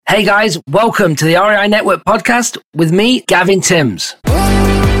Hey guys, welcome to the REI Network podcast with me, Gavin Timms.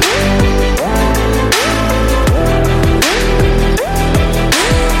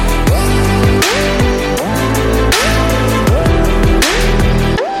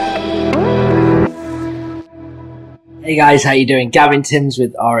 Hey guys, how you doing? Gavin Timms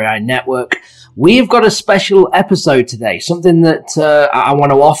with REI Network. We've got a special episode today, something that I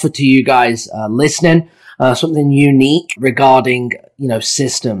want to offer to you guys listening, something unique regarding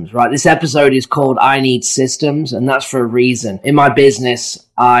systems, right? This episode is called I Need Systems, and that's for a reason. In my business,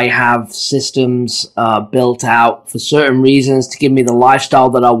 I have systems built out for certain reasons to give me the lifestyle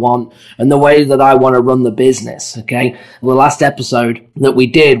that I want and the way that I want to run the business, okay? The last episode that we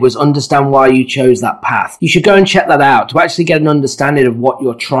did was understand why you chose that path. You should go and check that out to actually get an understanding of what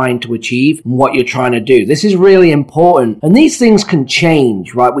you're trying to achieve and what you're trying to do. This is really important, and these things can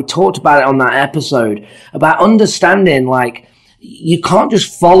change, right? We talked about it on that episode about understanding, like, you can't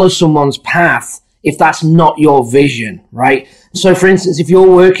just follow someone's path if that's not your vision, right? So for instance, if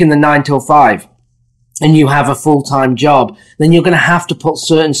you're working the 9 till 5 and you have a full-time job, then you're going to have to put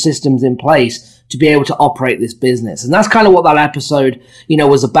certain systems in place to be able to operate this business. And that's kind of what that episode,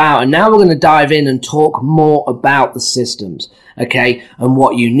 was about. And now we're going to dive in and talk more about the systems, okay, and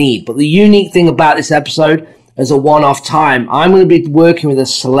what you need. But the unique thing about this episode, as a one-off time, I'm going to be working with a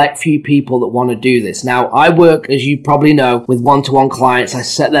select few people that want to do this. Now, I work, as you probably know, with one-to-one clients. I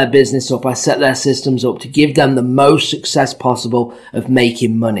set their business up. I set their systems up to give them the most success possible of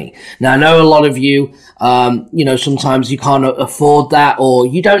making money. Now, I know a lot of you, sometimes you can't afford that or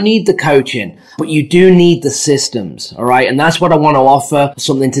you don't need the coaching, but you do need the systems, all right? And that's what I want to offer,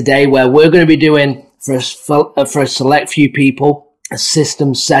 something today where we're going to be doing for a select few people, a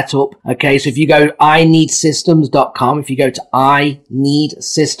system setup. Okay, so if you go to ineedsystems.com, if you go to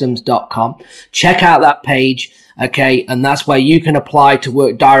ineedsystems.com, check out that page. Okay, and that's where you can apply to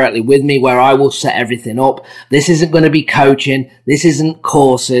work directly with me, where I will set everything up. This isn't going to be coaching. This isn't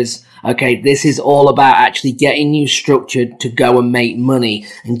courses. Okay, this is all about actually getting you structured to go and make money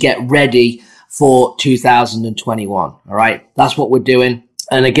and get ready for 2021. All right, that's what we're doing.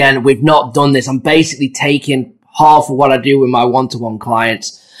 And again, we've not done this. I'm basically taking half of what I do with my one-to-one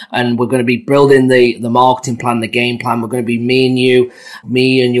clients, and we're going to be building the marketing plan, the game plan. We're going to be me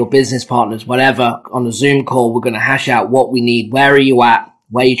and your business partners, whatever, on a Zoom call. We're going to hash out what we need. Where are you at?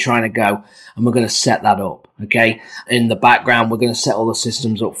 Where are you trying to go? And we're going to set that up, okay? In the background, we're going to set all the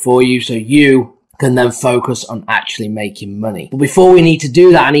systems up for you so you can then focus on actually making money. But before we need to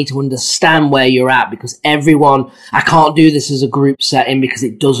do that, I need to understand where you're at, because I can't do this as a group setting because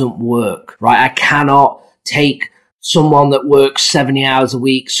it doesn't work, right? I cannot take someone that works 70 hours a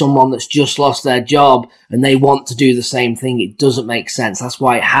week, someone that's just lost their job, and they want to do the same thing. It doesn't make sense. That's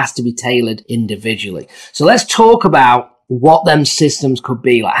why it has to be tailored individually. So let's talk about what them systems could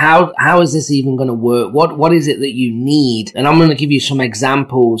be. Like, how is this even going to work? What is it that you need? And I'm going to give you some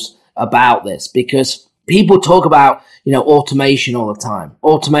examples about this, because people talk about, automation all the time.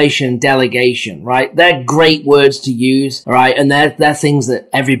 Automation, delegation, right? They're great words to use, all right? And they're things that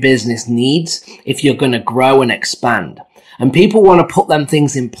every business needs if you're going to grow and expand. And people want to put them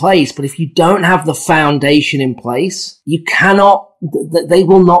things in place, but if you don't have the foundation in place, they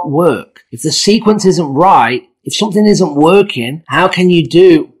will not work. If the sequence isn't right, if something isn't working, how can you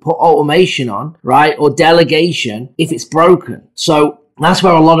put automation on, right? Or delegation if it's broken? So that's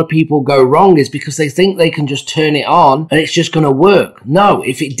where a lot of people go wrong, is because they think they can just turn it on and it's just going to work. No,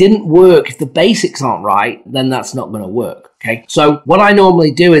 if it didn't work, if the basics aren't right, then that's not going to work. Okay. So what I normally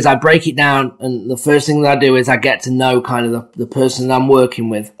do is I break it down, and the first thing that I do is I get to know kind of the person that I'm working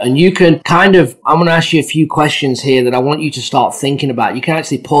with. And you can I'm going to ask you a few questions here that I want you to start thinking about. You can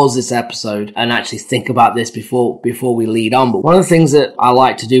actually pause this episode and actually think about this before we lead on. But one of the things that I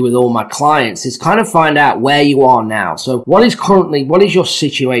like to do with all my clients is kind of find out where you are now. So what is your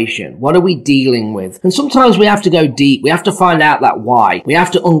situation? What are we dealing with? And sometimes we have to go deep. We have to find out that why. We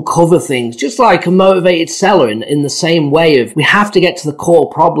have to uncover things, just like a motivated seller in the same way. We have to get to the core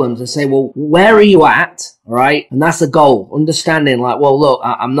problems and say, well, where are you at? All right. And that's the goal. Understanding, like, well, look,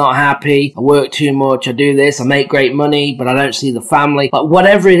 I'm not happy. I work too much. I do this. I make great money, but I don't see the family. But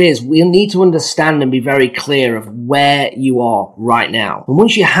whatever it is, we need to understand and be very clear of where you are right now. And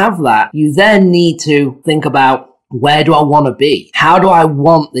once you have that, you then need to think about, where do I want to be? How do I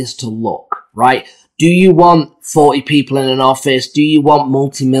want this to look? Right? Do you want 40 people in an office? Do you want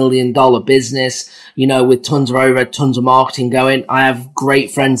multi-million dollar business, with tons of overhead, tons of marketing going? I have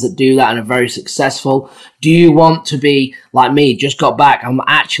great friends that do that and are very successful. Do you want to be like me? Just got back. I'm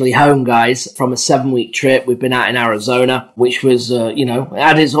actually home, guys, from a 7-week trip. We've been out in Arizona, which was, it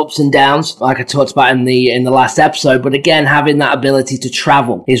had its ups and downs, like I talked about in the last episode. But again, having that ability to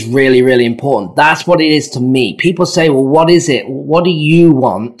travel is really, really important. That's what it is to me. People say, well, what is it? What do you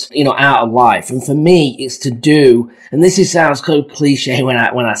want, out of life? And for me, it's to do, and sounds so cliche when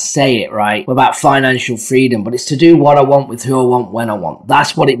I say it, right? About financial freedom, but it's to do what I want with who I want when I want.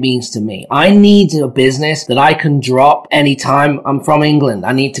 That's what it means to me. I need a business that I can drop anytime. I'm from England.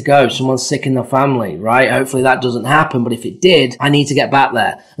 I need to go. Someone's sick in the family, right? Hopefully that doesn't happen. But if it did, I need to get back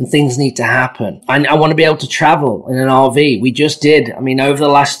there and things need to happen. I want to be able to travel in an RV. We just did. Over the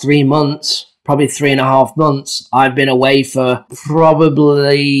last 3 months, probably 3.5 months, I've been away for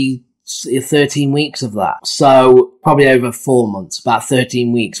probably 13 weeks of that. So probably over 4 months, about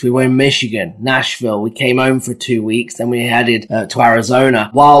 13 weeks. We were in Michigan, Nashville. We came home for 2 weeks. Then we headed to Arizona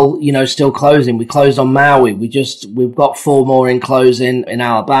while, still closing. We closed on Maui. We've got 4 more in closing in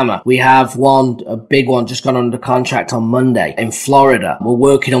Alabama. We have a big one just got under contract on Monday in Florida. We're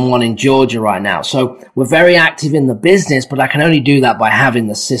working on one in Georgia right now. So we're very active in the business, but I can only do that by having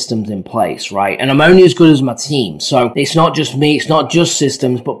the systems in place, right? And I'm only as good as my team. So it's not just me. It's not just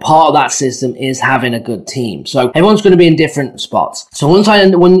systems, but part of that system is having a good team. So everyone's going to be in different spots. So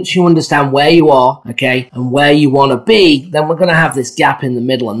once you understand where you are, okay, and where you want to be, then we're going to have this gap in the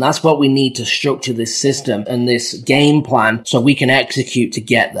middle. And that's what we need to structure this system and this game plan so we can execute to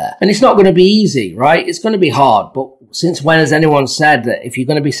get there. And it's not going to be easy, right? It's going to be hard, but since when has anyone said that if you're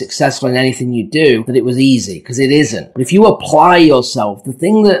going to be successful in anything you do, that it was easy? Because it isn't. But if you apply yourself, the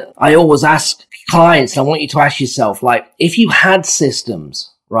thing that I always ask clients, and I want you to ask yourself, like, if you had systems,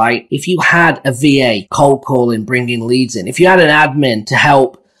 right? If you had a VA cold calling, bringing leads in, if you had an admin to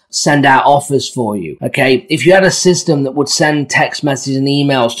help send out offers for you, okay? If you had a system that would send text messages and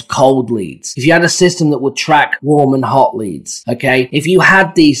emails to cold leads, if you had a system that would track warm and hot leads, okay? If you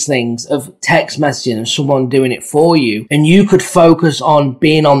had these things of text messaging and someone doing it for you, and you could focus on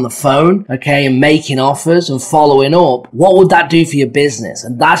being on the phone, okay, and making offers and following up, what would that do for your business?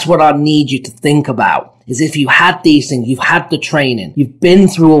 And that's what I need you to think about. Is if you had these things, you've had the training, you've been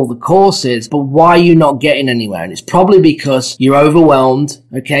through all the courses, but why are you not getting anywhere? And it's probably because you're overwhelmed,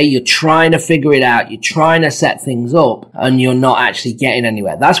 okay? You're trying to figure it out. You're trying to set things up and you're not actually getting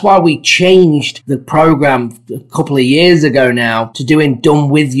anywhere. That's why we changed the program a couple of years ago now to doing done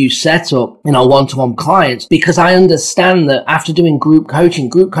with you setup in our one-to-one clients, because I understand that after doing group coaching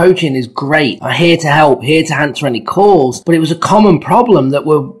is great. I'm here to help, here to answer any calls, but it was a common problem that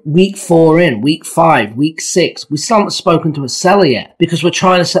we're week 4 in, week 5, week 6, we still haven't spoken to a seller yet because we're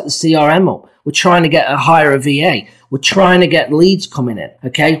trying to set the CRM up. We're trying to hire a VA. We're trying to get leads coming in,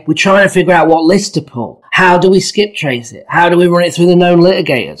 okay? We're trying to figure out what list to pull. How do we skip trace it? How do we run it through the known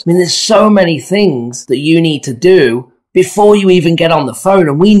litigators? There's so many things that you need to do before you even get on the phone.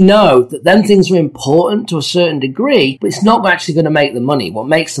 And we know that them things are important to a certain degree, but it's not actually going to make the money. What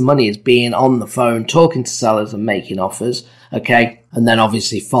makes the money is being on the phone, talking to sellers and making offers, okay? And then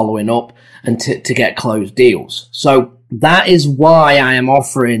obviously following up and to get closed deals. So that is why I am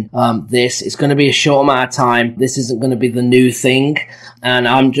offering this. It's going to be a short amount of time. This isn't going to be the new thing. And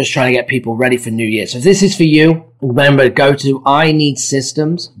I'm just trying to get people ready for New Year. So if this is for you, remember, go to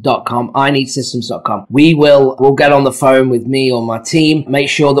ineedsystems.com, ineedsystems.com. We'll get on the phone with me or my team, make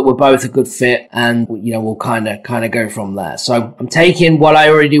sure that we're both a good fit, and, we'll kind of go from there. So I'm taking what I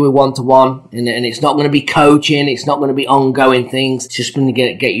already do with one-to-one, and it's not going to be coaching. It's not going to be ongoing things. It's just going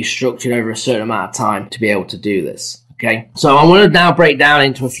to get you structured over a certain amount of time to be able to do this. Okay, so I want to now break down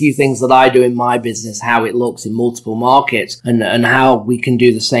into a few things that I do in my business, how it looks in multiple markets, and how we can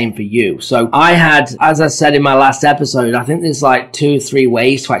do the same for you. So I had, as I said in my last episode, I think there's like 2 or 3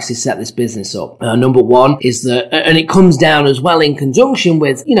 ways to actually set this business up. Number one is that, and it comes down as well in conjunction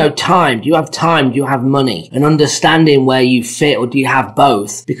with, time. Do you have time? Do you have money? And understanding where you fit, or do you have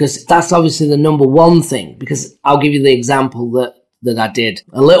both? Because that's obviously the number one thing. Because I'll give you the example that I did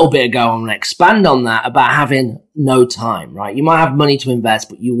a little bit ago. I'm going to expand on that about having no time, right? You might have money to invest,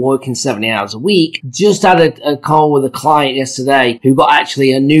 but you're working 70 hours a week. Just had a call with a client yesterday who got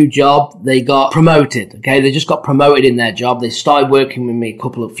actually a new job. They got promoted, okay? They just got promoted in their job. They started working with me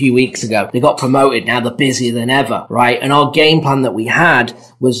a few weeks ago. They got promoted. Now they're busier than ever, right? And our game plan that we had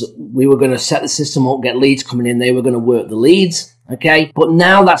was we were going to set the system up, get leads coming in. They were going to work the leads, okay? But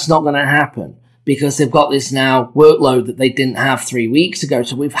now that's not going to happen. because they've got this now workload that they didn't have 3 weeks ago.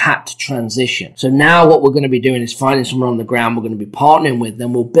 So we've had to transition. So now what we're going to be doing is finding someone on the ground we're going to be partnering with.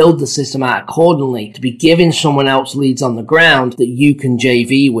 Then we'll build the system out accordingly to be giving someone else leads on the ground that you can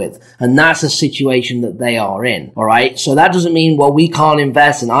JV with. And that's a situation that they are in. All right. So that doesn't mean, well, we can't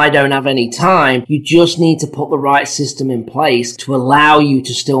invest and I don't have any time. You just need to put the right system in place to allow you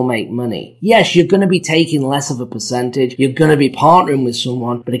to still make money. Yes, you're going to be taking less of a percentage. You're going to be partnering with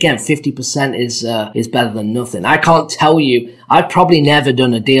someone. But again, 50% is better than nothing. I can't tell you, I've probably never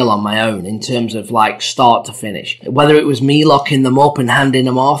done a deal on my own in terms of like start to finish. Whether it was me locking them up and handing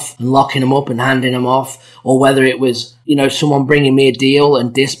them off and locking them up and handing them off, or whether it was, someone bringing me a deal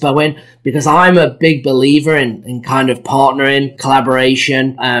and dispoing, because I'm a big believer in kind of partnering,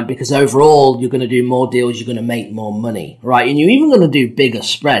 collaboration, because overall you're going to do more deals, you're going to make more money, right? And you're even going to do bigger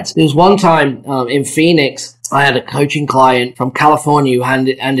spreads. There was one time in Phoenix, I had a coaching client from California who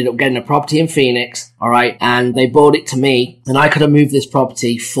ended up getting a property in Phoenix, all right, and they bought it to me, and I could have moved this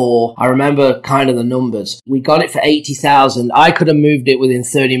property for, I remember kind of the numbers. We got it for $80,000. I could have moved it within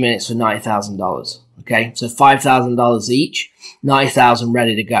 30 minutes for $90,000. Okay, so $5,000 each, $90,000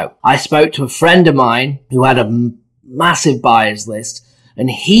 ready to go. I spoke to a friend of mine who had a massive buyers list, and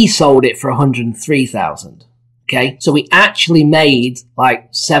he sold it for $103,000. Okay, so we actually made like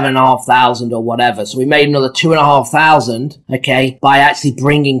 7,500 or whatever. So we made another 2,500, okay, by actually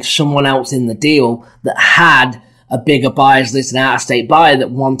bringing someone else in the deal that had a bigger buyers list, an out-of-state buyer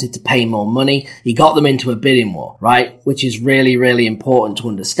that wanted to pay more money. He got them into a bidding war, right? Which is really, really important to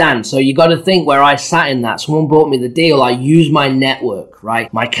understand. So you got to think where I sat in that. Someone bought me the deal. I used my network,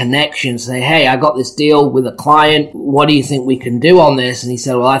 right? My connections, say, hey, I got this deal with a client. What do you think we can do on this? And he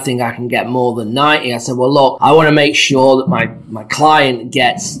said, well, I think I can get more than 90. I said, well, look, I want to make sure that my client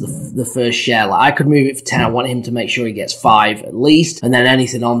gets the first share. Like I could move it for 10. I want him to make sure he gets 5 at least. And then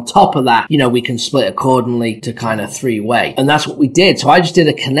anything on top of that, we can split accordingly to kind of 3-way. And that's what we did. So I just did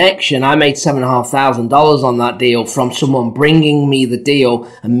a connection. I made $7,500 on that deal from someone bringing me the deal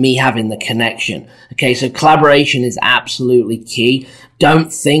and me having the connection. Okay, so collaboration is absolutely key.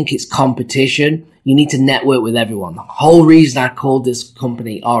 Don't think it's competition. You need to network with everyone. The whole reason I called this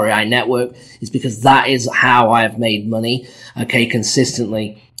company REI Network is because that is how I have made money, okay,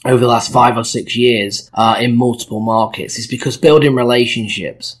 consistently over the last 5 or 6 years in multiple markets. It's because building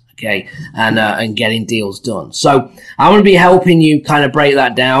relationships, okay, and getting deals done. So I'm going to be helping you kind of break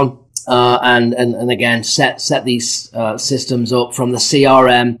that down. And again, set these systems up from the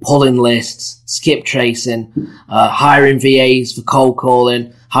CRM, pulling lists, skip tracing, hiring VAs for cold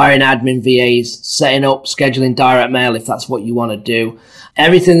calling, hiring admin VAs, setting up, scheduling direct mail if that's what you want to do.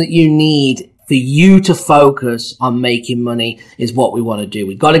 Everything that you need for you to focus on making money is what we want to do.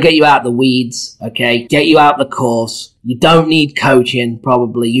 We've got to get you out the weeds, okay? Get you out the course. You don't need coaching,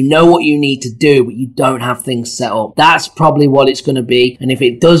 probably. You know what you need to do, but you don't have things set up. That's probably what it's going to be. And if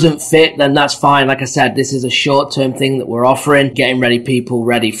it doesn't fit, then that's fine. Like I said, this is a short-term thing that we're offering, getting people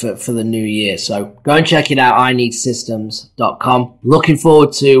ready for the new year. So go and check it out, ineedsystems.com. Looking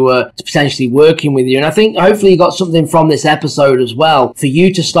forward to potentially working with you. And I think hopefully you got something from this episode as well for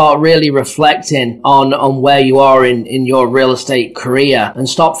you to start really reflecting on where you are in your real estate career and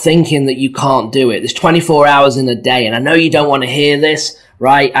stop thinking that you can't do it. There's 24 hours in a day. And I know you don't want to hear this,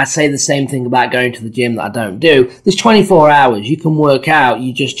 right? I say the same thing about going to the gym that I don't do. There's 24 hours. You can work out.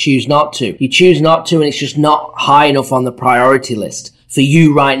 You just choose not to. You choose not to, and it's just not high enough on the priority list for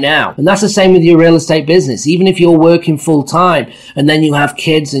you right now. And that's the same with your real estate business. Even if you're working full time and then you have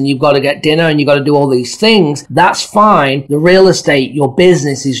kids and you've got to get dinner and you've got to do all these things, that's fine. The real estate, your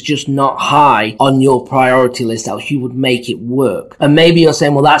business is just not high on your priority list, else you would make it work. And maybe you're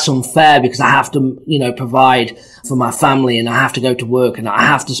saying, well, that's unfair because I have to, provide for my family and I have to go to work and I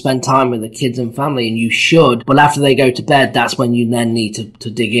have to spend time with the kids and family, and you should. But after they go to bed, that's when you then need to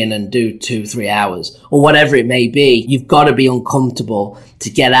dig in and do 2-3 hours or whatever it may be. You've got to be uncomfortable to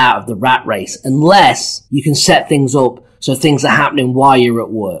get out of the rat race unless you can set things up so things are happening while you're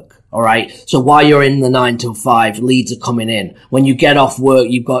at work. All right. So while you're in the 9 till 5, leads are coming in. When you get off work,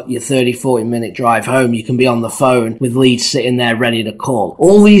 you've got your 30-40 minute drive home. You can be on the phone with leads sitting there ready to call.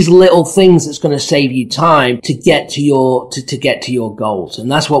 All these little things that's going to save you time to get to your goals.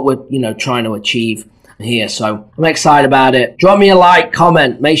 And that's what we're, trying to achieve here. So I'm excited about it. Drop me a like,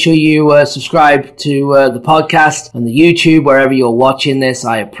 comment. Make sure you subscribe to the podcast and the YouTube, wherever you're watching this.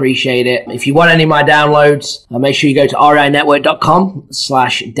 I appreciate it. If you want any of my downloads, make sure you go to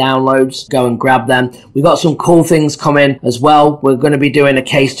reinetwork.com/downloads. Go and grab them. We've got some cool things coming as well. We're going to be doing a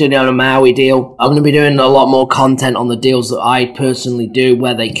case study on a Maui deal. I'm going to be doing a lot more content on the deals that I personally do,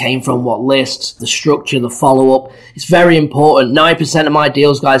 where they came from, what lists, the structure, the follow-up. It's very important. 9% of my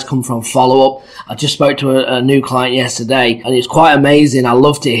deals, guys, come from follow-up. I just spoke to a new client yesterday, and it's quite amazing. I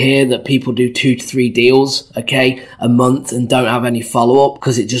love to hear that people do 2 to 3 deals, okay, a month and don't have any follow-up,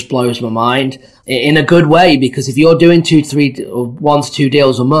 because it just blows my mind. In a good way, because if you're doing 2 to 3 or 1 to 2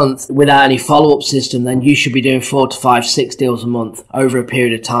 deals a month without any follow-up system, then you should be doing 4 to 5, 6 deals a month over a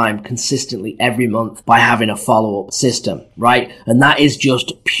period of time, consistently every month, by having a follow-up system, right? And that is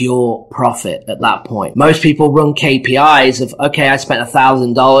just pure profit at that point. Most people run KPIs of, okay, I spent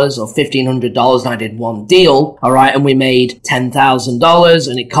 $1,000 or $1,500 and I did 1 deal, all right, and we made $10,000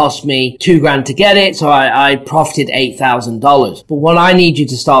 and it cost me $2,000 to get it, so I profited $8,000. But what I need you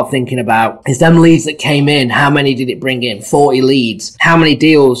to start thinking about is them leads that came in. How many did it bring in? 40 leads. How many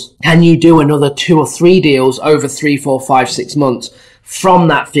deals? Can you do another 2 or 3 deals over 3, 4, 5, 6 months from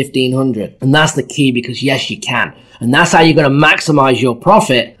that 1,500? And that's the key, because yes, you can. And that's how you're going to maximize your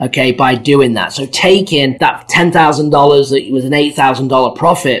profit, okay, by doing that. So taking that $10,000 that was an $8,000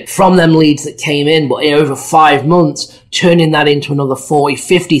 profit from them leads that came in, but over 5 months, turning that into another $40,000,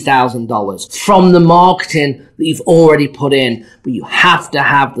 $50,000 from the marketing that you've already put in. But you have to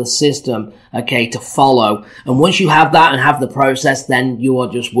have the system, okay, to follow. And once you have that and have the process, then you are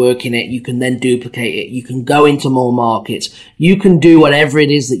just working it. You can then duplicate it. You can go into more markets. You can do whatever it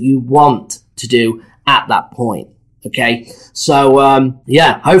is that you want to do at that point. Okay, so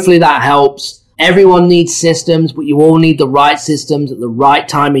yeah, hopefully that helps. Everyone needs systems, but you all need the right systems at the right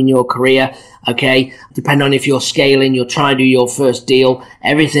time in your career. Okay, depending on if you're scaling, you're trying to do your first deal.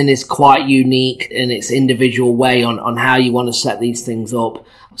 Everything is quite unique in its individual way on how you want to set these things up.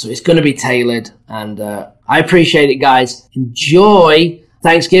 So it's going to be tailored, and I appreciate it, guys. Enjoy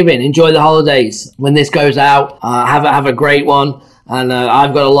Thanksgiving, enjoy the holidays when this goes out. Have a great one. And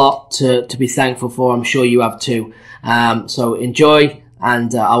I've got a lot to be thankful for. I'm sure you have too. So enjoy,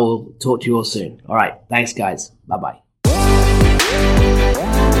 and I will talk to you all soon. All right. Thanks, guys. Bye-bye.